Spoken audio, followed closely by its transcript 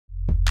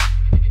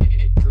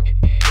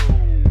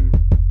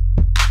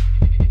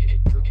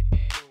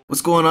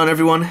What's going on,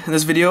 everyone? In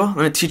this video, I'm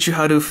going to teach you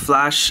how to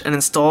flash and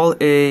install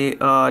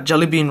a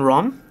Jelly Bean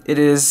ROM. It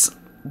is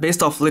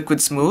based off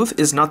Liquid Smooth.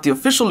 It's not the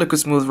official Liquid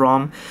Smooth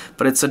ROM,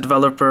 but it's a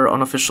developer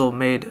unofficial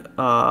made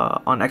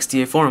on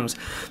XDA forums.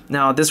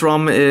 Now, this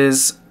ROM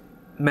is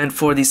meant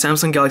for the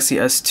Samsung Galaxy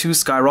S2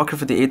 Skyrocket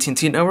for the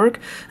AT&T network,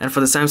 and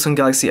for the Samsung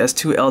Galaxy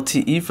S2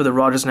 LTE for the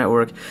Rogers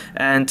network.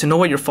 And to know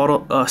what your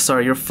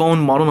phone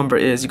model number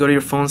is, you go to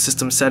your phone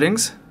system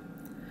settings,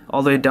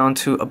 all the way down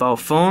to About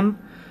Phone.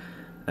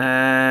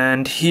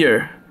 And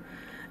here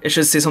it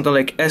should say something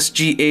like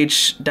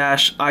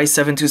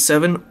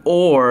SGH-I727,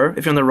 or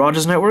if you're on the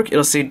Rogers network,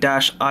 it'll say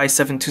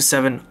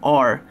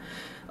 -I727R.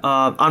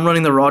 I'm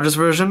running the Rogers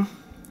version.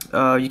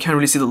 You can't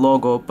really see the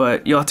logo,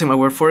 but you'll have to take my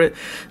word for it.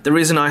 The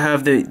reason I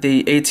have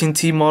the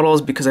AT&T model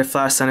is because I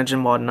flashed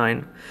CyanogenMod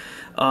 9.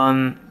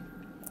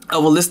 I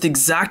will list the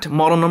exact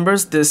model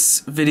numbers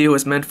this video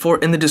is meant for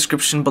in the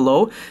description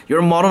below.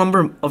 Your model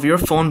number of your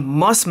phone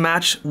must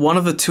match one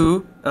of the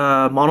two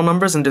model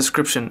numbers in the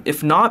description.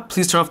 If not,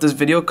 please turn off this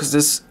video because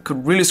this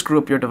could really screw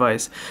up your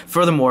device.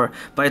 Furthermore,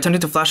 by attempting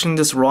to flashing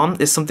this ROM,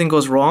 if something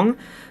goes wrong,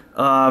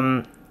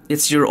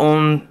 it's your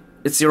own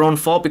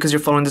fault because you're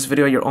following this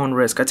video at your own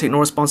risk. I take no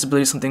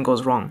responsibility if something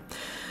goes wrong.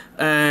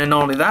 And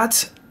not only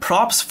that,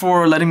 props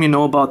for letting me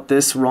know about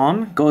this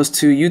ROM goes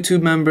to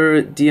YouTube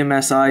member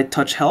DMSI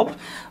Touch Help.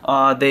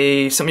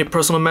 They sent me a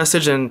personal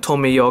message and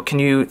told me, yo, can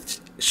you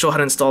show how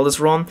to install this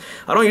ROM?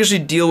 I don't usually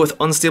deal with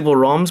unstable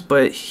ROMs,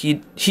 but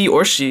he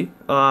or she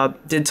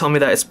did tell me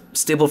that it's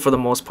stable for the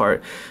most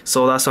part.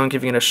 So that's why I'm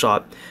giving it a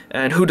shot.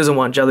 And who doesn't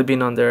want Jelly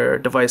Bean on their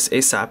device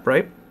ASAP,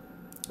 right?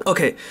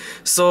 Okay,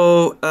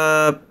 so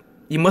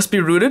you must be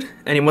rooted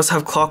and you must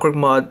have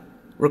Clockworkmod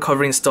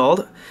Recovery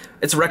installed.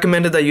 It's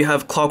recommended that you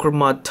have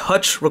Clockworkmod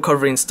Touch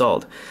Recovery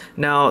installed.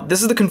 Now,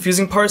 this is the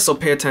confusing part, so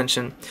pay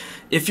attention.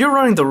 If you're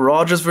running the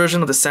Rogers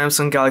version of the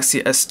Samsung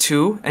Galaxy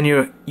S2 and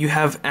you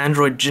have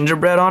Android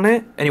Gingerbread on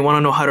it and you want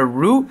to know how to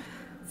root,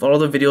 follow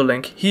the video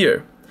link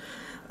here.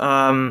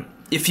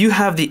 If you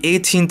have the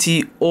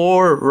AT&T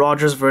or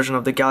Rogers version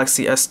of the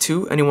Galaxy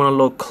S2 and you want to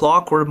load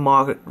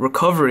Clockworkmod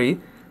Recovery,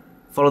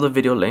 follow the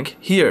video link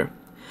here.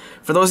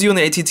 For those of you on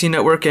the AT&T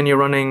network and you're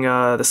running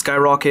the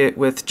Skyrocket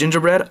with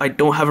Gingerbread, I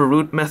don't have a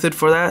root method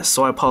for that,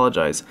 so I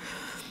apologize.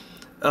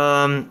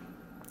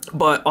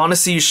 But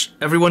honestly,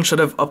 everyone should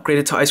have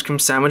upgraded to Ice Cream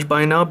Sandwich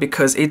by now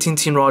because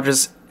AT&T and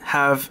Rogers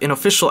have an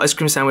official Ice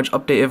Cream Sandwich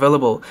update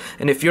available.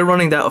 And if you're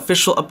running that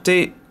official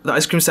update, the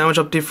Ice Cream Sandwich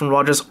update from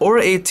Rogers or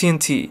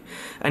AT&T,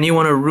 and you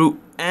want to root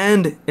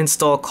and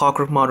install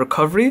Clockworkmod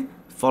Recovery,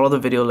 follow the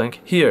video link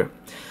here.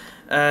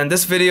 And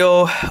this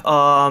video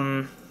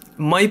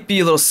might be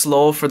a little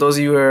slow for those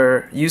of you who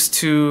are used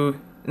to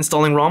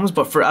installing ROMs,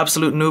 but for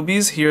absolute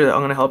newbies, here I'm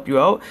going to help you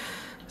out.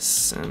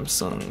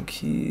 Samsung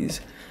Kies.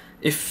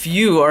 If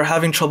you are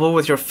having trouble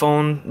with your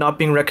phone not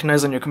being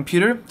recognized on your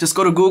computer, just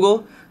go to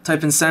Google,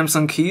 type in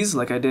Samsung Kies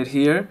like I did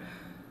here,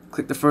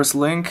 click the first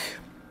link,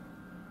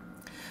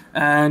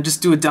 and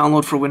just do a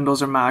download for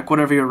Windows or Mac,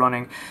 whatever you're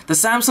running. The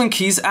Samsung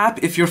Kies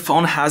app, if your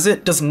phone has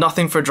it, does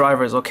nothing for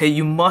drivers, okay?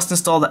 You must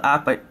install the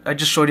app I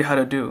just showed you how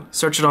to do.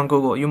 Search it on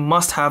Google. You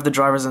must have the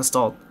drivers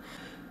installed.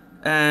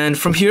 And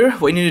from here,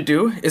 what you need to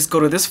do is go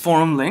to this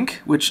forum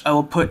link, which I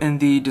will put in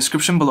the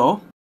description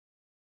below.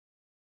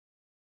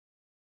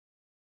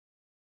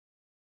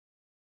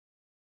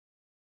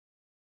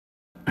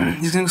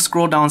 You're going to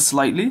scroll down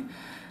slightly,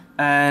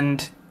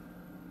 and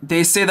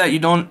they say that you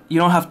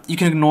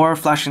can ignore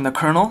flashing the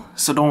kernel,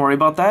 so don't worry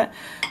about that.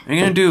 What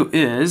you're gonna do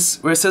is,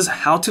 where it says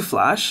how to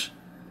flash,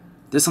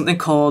 there's something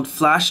called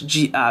Flash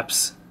G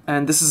Apps,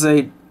 and this is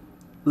a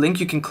link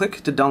you can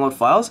click to download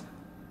files.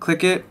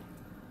 Click it,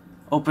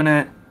 open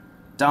it,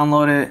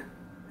 download it.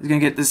 You're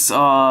gonna get this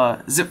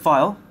zip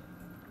file,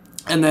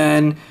 and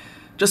then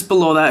just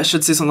below that it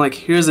should say something like,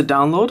 here's a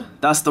download.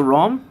 That's the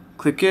ROM.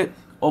 Click it,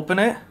 open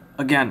it,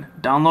 again,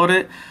 download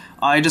it.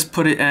 I just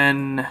put it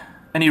in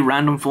any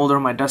random folder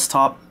on my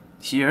desktop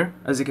here,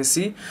 as you can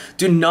see.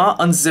 Do not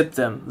unzip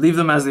them. Leave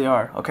them as they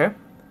are, okay?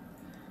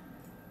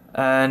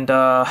 And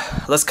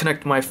let's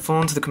connect my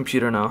phone to the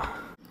computer now.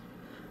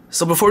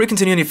 So before we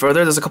continue any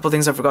further, there's a couple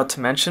things I forgot to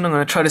mention. I'm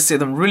going to try to say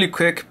them really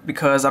quick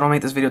because I don't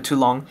make this video too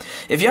long.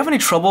 If you have any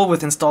trouble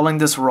with installing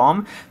this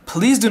ROM,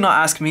 please do not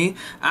ask me.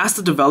 Ask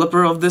the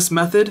developer of this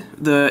method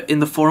in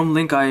the forum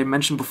link I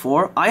mentioned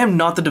before. I am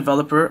not the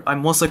developer. I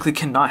most likely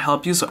cannot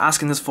help you, so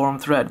ask in this forum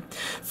thread.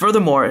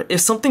 Furthermore, if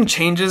something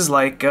changes,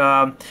 like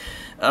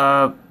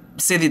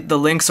say the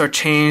links are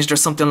changed or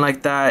something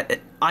like that,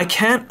 I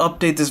can't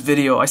update this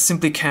video. I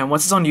simply can't.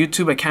 Once it's on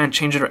YouTube, I can't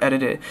change it or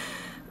edit it.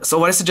 So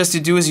what I suggest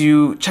you do is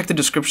you check the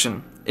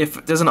description.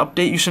 If there's an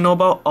update you should know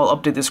about, I'll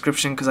update the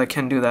description because I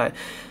can do that.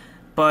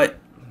 But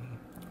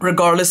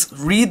Regardless,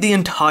 read the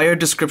entire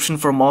description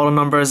for model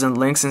numbers and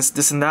links and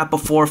this and that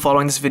before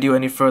following this video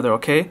any further,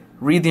 okay?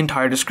 Read the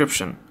entire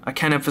description. I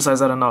can't emphasize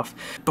that enough.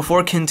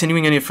 Before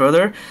continuing any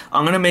further,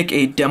 I'm going to make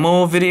a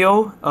demo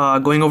video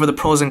going over the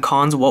pros and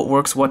cons, what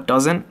works, what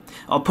doesn't.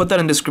 I'll put that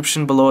in the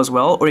description below as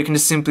well, or you can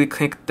just simply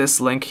click this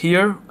link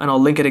here, and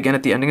I'll link it again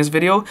at the end of this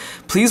video.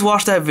 Please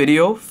watch that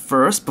video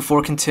first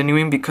before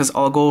continuing, because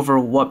I'll go over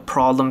what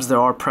problems there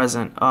are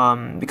present,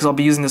 because I'll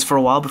be using this for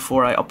a while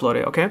before I upload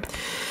it, okay?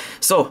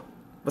 So,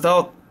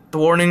 without the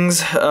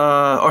warnings,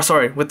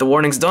 with the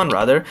warnings done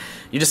rather,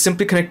 you just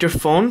simply connect your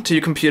phone to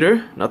your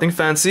computer, nothing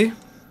fancy.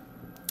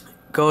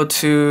 Go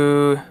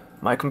to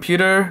my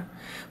computer,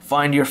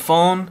 find your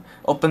phone,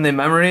 open the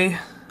memory,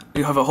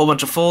 you have a whole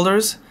bunch of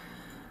folders,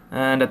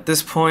 and at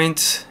this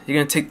point, you're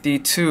gonna take the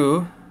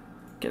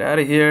get out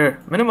of here,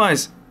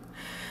 minimize,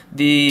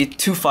 the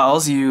 2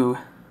 files you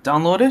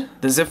downloaded,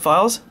 the zip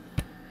files,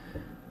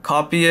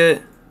 copy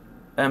it,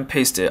 and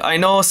paste it. I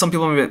know some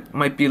people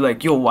might be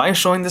like, yo, why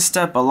showing this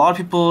step? A lot of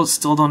people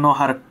still don't know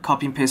how to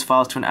copy and paste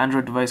files to an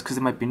Android device because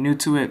they might be new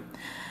to it.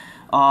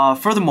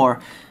 Furthermore,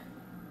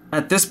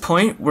 at this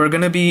point, we're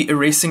going to be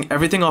erasing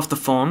everything off the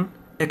phone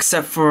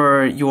except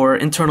for your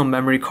internal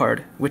memory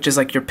card, which is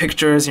like your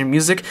pictures, your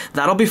music.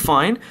 That'll be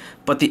fine,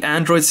 but the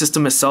Android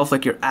system itself,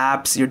 like your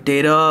apps, your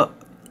data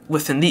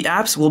within the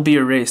apps will be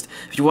erased.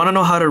 If you want to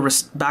know how to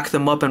back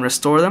them up and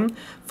restore them,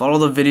 follow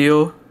the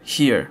video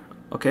here.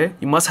 Okay,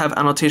 you must have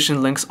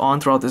annotation links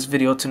on throughout this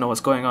video to know what's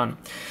going on.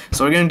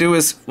 So what we're going to do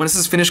is, when this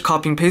is finished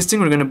copying and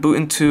pasting, we're going to boot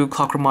into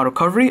Clockworkmod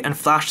Recovery and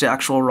flash the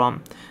actual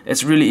ROM.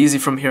 It's really easy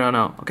from here on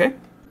out, okay?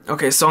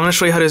 Okay, so I'm going to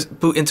show you how to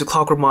boot into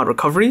Clockworkmod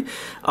Recovery.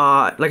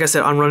 Like I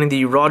said, I'm running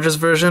the Rogers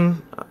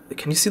version.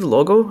 Can you see the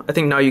logo? I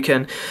think now you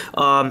can.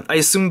 I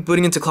assume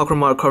booting into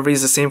Clockworkmod Recovery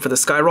is the same for the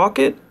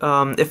Skyrocket.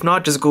 If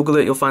not, just Google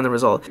it, you'll find the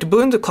result. To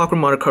boot into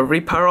Clockworkmod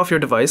Recovery, power off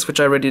your device, which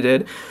I already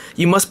did.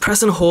 You must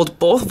press and hold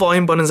both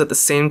volume buttons at the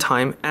same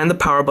time and the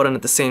power button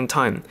at the same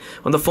time.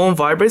 When the phone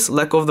vibrates,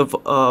 let go of the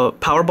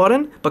power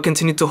button, but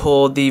continue to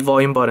hold the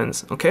volume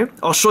buttons, okay?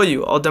 I'll show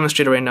you, I'll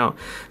demonstrate it right now.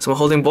 So I'm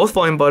holding both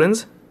volume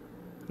buttons.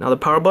 Now the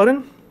power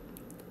button.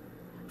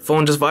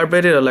 Phone just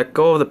vibrated, I let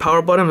go of the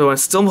power button, but I'm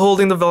still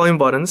holding the volume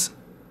buttons.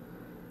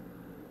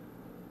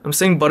 I'm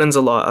saying buttons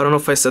a lot. I don't know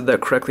if I said that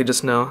correctly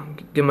just now.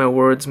 Get my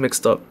words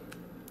mixed up.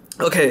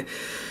 Okay,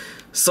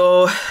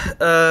 so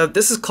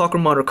this is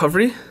Clockworkmod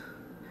Recovery.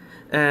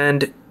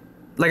 And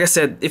like I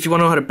said, if you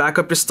want to know how to back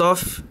up your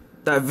stuff,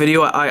 that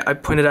video I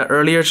pointed out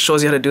earlier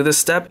shows you how to do this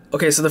step.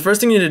 Okay, so the first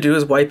thing you need to do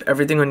is wipe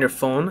everything on your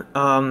phone.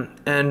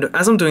 And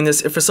as I'm doing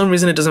this, if for some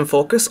reason it doesn't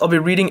focus, I'll be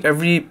reading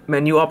every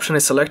menu option I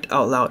select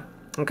out loud.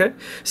 Okay,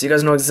 so you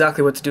guys know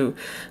exactly what to do.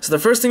 So the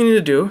first thing you need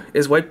to do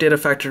is wipe data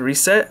factory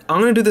reset. I'm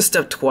going to do this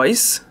step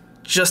twice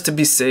just to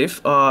be safe,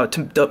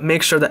 to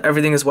make sure that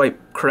everything is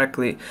wiped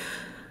correctly.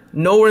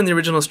 Nowhere in the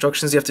original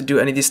instructions you have to do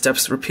any of these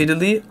steps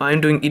repeatedly.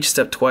 I'm doing each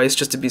step twice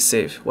just to be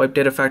safe. Wipe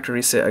data factory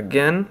reset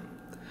again.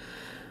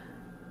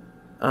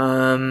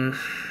 Okay,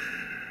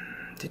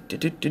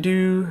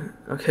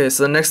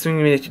 so the next thing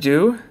we need to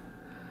do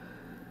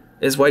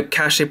is wipe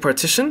cache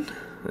partition.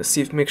 Let's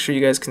see if make sure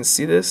you guys can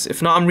see this. If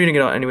not, I'm reading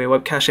it out anyway.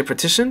 Wipe cache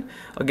partition.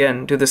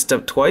 Again, do this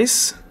step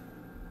twice.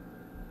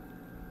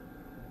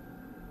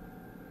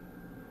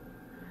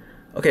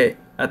 Okay,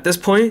 at this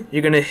point,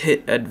 you're gonna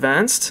hit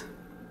advanced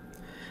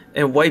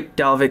and wipe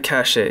Dalvik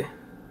cache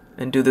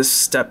and do this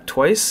step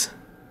twice.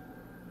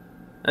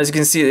 As you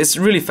can see, it's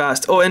really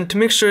fast. Oh, and to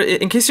make sure,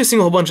 in case you're seeing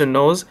a whole bunch of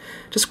no's,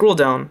 just scroll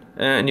down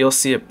and you'll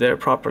see it there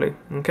properly.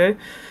 Okay.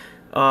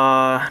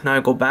 Now I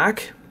go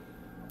back.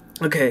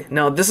 Okay,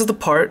 now this is the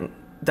part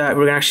that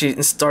we're gonna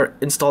actually start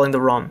installing the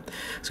ROM.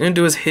 So what I'm gonna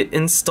do is hit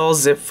install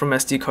zip from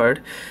SD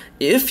card.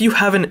 If you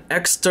have an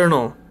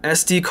external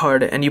SD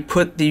card and you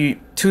put the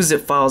 2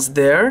 zip files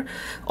there,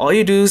 all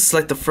you do is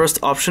select the first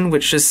option,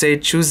 which should say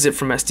choose zip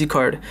from SD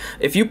card.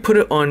 If you put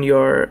it on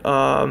your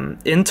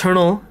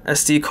internal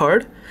SD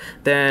card,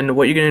 then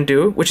what you're gonna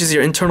do, which is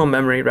your internal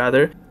memory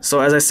rather. So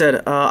as I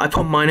said, I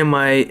put mine in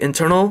my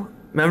internal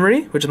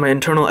memory, which is my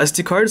internal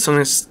SD card. So I'm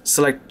gonna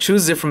select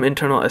choose zip from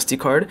internal SD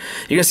card.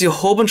 You're gonna see a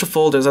whole bunch of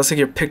folders. That's like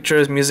your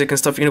pictures, music, and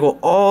stuff. You're gonna go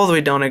all the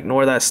way down,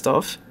 ignore that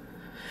stuff.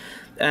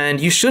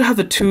 And you should have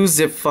the 2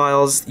 zip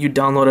files you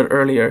downloaded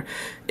earlier.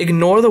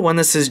 Ignore the one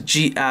that says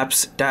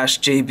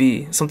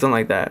gapps-jb, something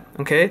like that,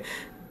 okay?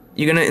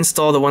 You're gonna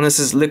install the one that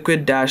says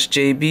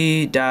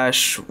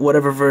liquid-jb-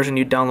 whatever version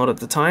you downloaded at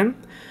the time.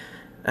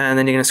 And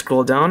then you're gonna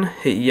scroll down,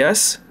 hit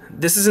yes.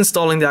 This is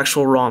installing the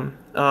actual ROM.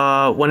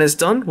 When it's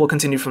done, we'll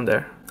continue from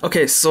there.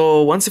 Okay,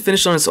 so once it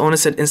finished on its own, it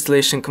said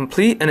installation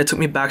complete, and it took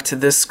me back to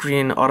this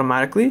screen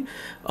automatically,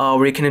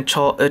 where you can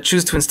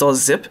choose to install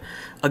zip.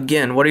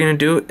 Again, what you're gonna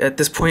do at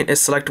this point is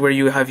select where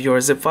you have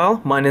your zip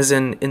file. Mine is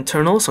in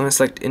internal, so I'm gonna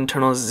select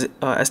internal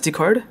SD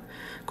card.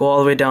 Go all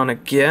the way down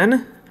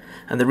again.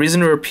 And the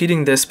reason we're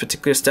repeating this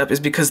particular step is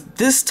because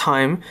this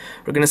time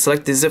we're gonna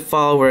select the zip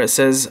file where it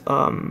says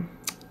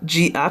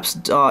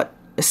gapps.jb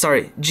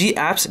sorry,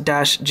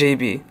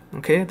 gapps-jb.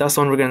 Okay, that's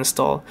the one we're gonna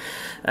install,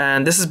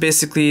 and this is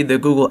basically the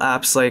Google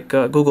apps like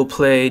Google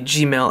Play,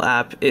 Gmail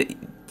app.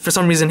 For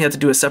some reason, he had to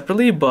do it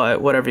separately,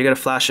 but whatever, you gotta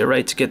flash it,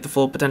 right, to get the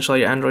full potential of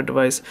your Android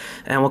device,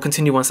 and we'll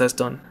continue once that's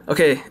done.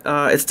 Okay,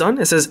 it's done.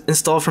 It says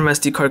install from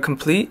SD card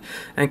complete,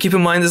 and keep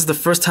in mind this is the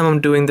first time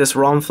I'm doing this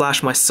ROM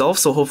flash myself,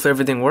 so hopefully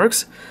everything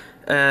works.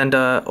 And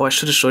oh, I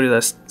should have showed you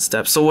that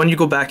step. So when you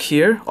go back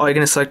here, all you're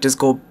gonna select is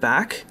go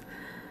back.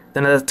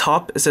 Then at the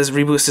top it says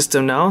Reboot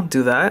System now.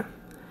 Do that,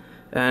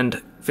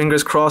 and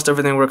fingers crossed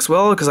everything works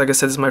well, because like I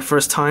said, this is my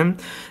first time.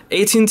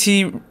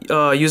 AT&T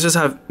users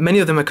have, many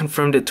of them have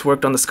confirmed it to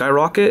work on the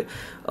Skyrocket.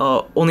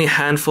 Only a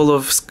handful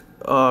of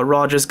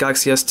Rogers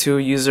Galaxy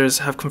S2 users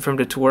have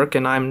confirmed it to work,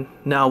 and I'm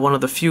now one of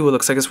the few. It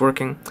looks like it's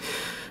working.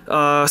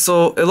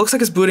 So it looks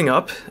like it's booting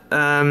up.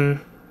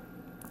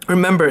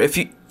 Remember, if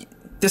you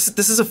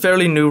this is a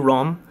fairly new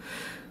ROM.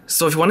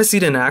 So if you want to see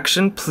it in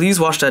action, please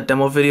watch that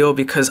demo video,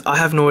 because I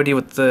have no idea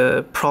what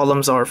the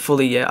problems are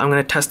fully yet. I'm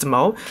going to test them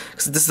out,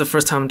 because this is the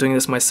first time I'm doing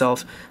this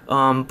myself.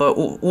 But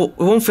we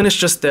won't finish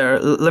just there.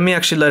 Let me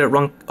actually let it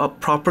run up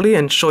properly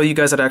and show you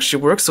guys that it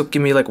actually works, so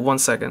give me like 1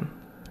 second.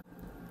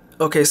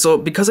 Okay, so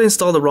because I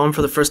installed the ROM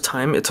for the first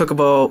time, it took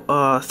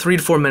about 3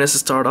 to 4 minutes to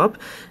start up,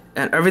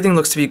 and everything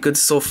looks to be good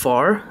so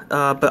far.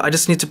 But I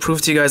just need to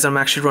prove to you guys that I'm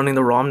actually running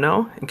the ROM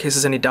now, in case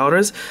there's any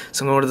doubters.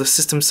 So I'm going to go to the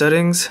system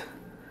settings.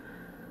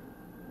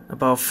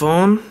 About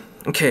phone.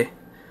 Okay.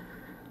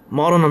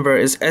 Model number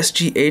is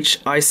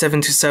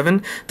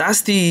SGH-i727.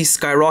 That's the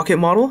Skyrocket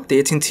model, the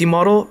AT&T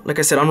model. Like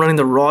I said, I'm running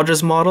the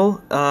Rogers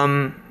model.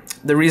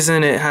 The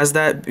reason it has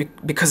that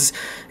because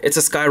it's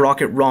a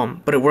Skyrocket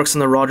ROM, but it works on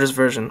the Rogers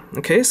version.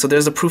 Okay, so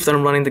there's the proof that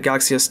I'm running the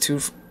Galaxy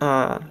S2,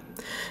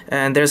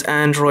 and there's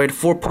Android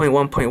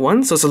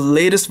 4.1.1. So it's the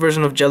latest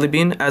version of Jelly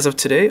Bean as of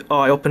today. Oh,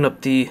 I opened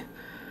up the,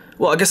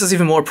 well, I guess there's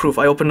even more proof.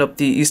 I opened up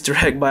the Easter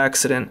egg by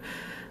accident.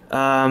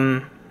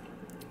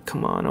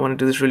 Come on, I want to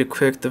do this really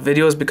quick. The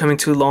video is becoming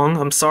too long.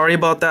 I'm sorry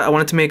about that. I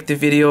wanted to make the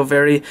video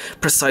very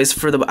precise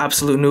for the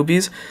absolute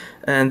newbies.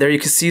 And there you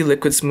can see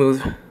liquid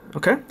smooth.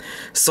 Okay,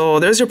 so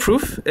there's your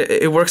proof.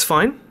 It works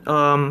fine.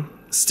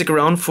 Stick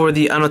around for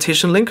the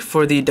annotation link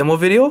for the demo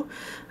video,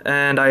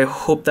 and I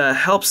hope that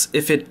helps.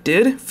 If it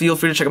did, feel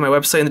free to check out my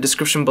website in the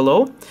description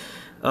below.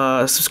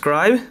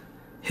 Subscribe,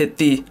 hit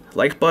the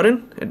like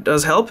button. It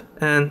does help,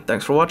 and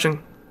thanks for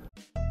watching.